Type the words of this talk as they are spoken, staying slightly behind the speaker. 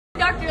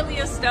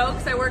Leah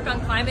Stokes. I work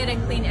on climate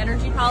and clean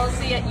energy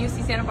policy at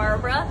UC Santa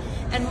Barbara.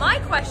 And my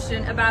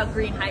question about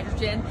green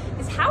hydrogen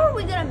is how are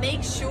we going to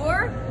make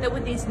sure that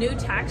with these new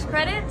tax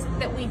credits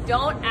that we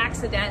don't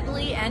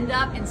accidentally end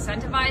up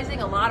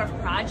incentivizing a lot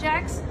of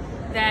projects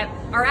that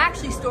are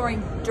actually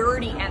storing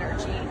dirty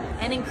energy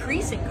and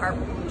increasing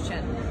carbon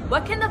pollution?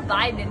 What can the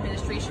Biden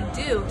administration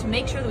do to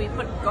make sure that we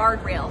put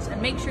guardrails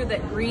and make sure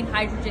that green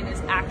hydrogen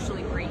is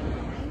actually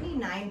green?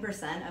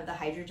 99% of the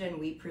hydrogen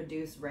we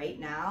produce right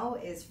now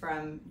is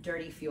from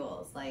dirty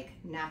fuels like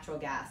natural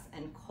gas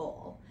and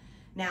coal.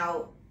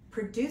 Now,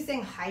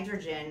 producing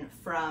hydrogen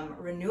from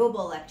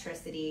renewable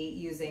electricity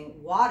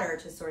using water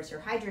to source your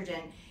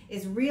hydrogen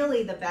is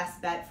really the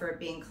best bet for it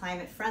being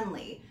climate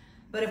friendly.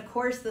 But of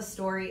course, the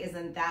story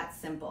isn't that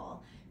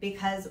simple,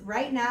 because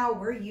right now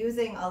we're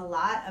using a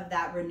lot of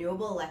that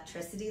renewable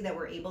electricity that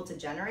we're able to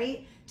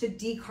generate to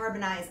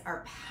decarbonize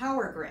our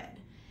power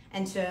grid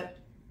and to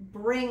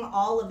bring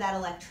all of that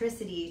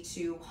electricity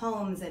to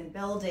homes and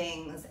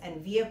buildings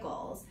and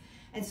vehicles.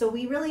 And so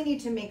we really need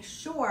to make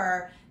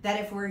sure that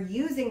if we're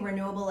using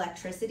renewable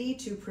electricity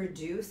to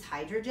produce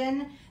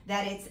hydrogen,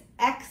 that it's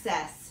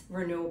excess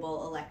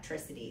renewable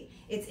electricity.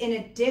 It's in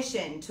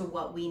addition to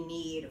what we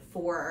need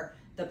for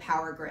the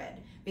power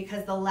grid,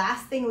 because the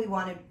last thing we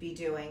want to be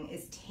doing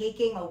is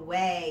taking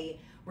away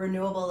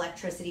renewable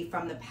electricity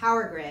from the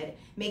power grid,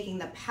 making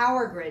the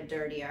power grid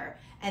dirtier,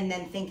 and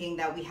then thinking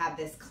that we have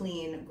this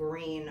clean,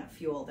 green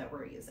fuel that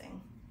we're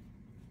using.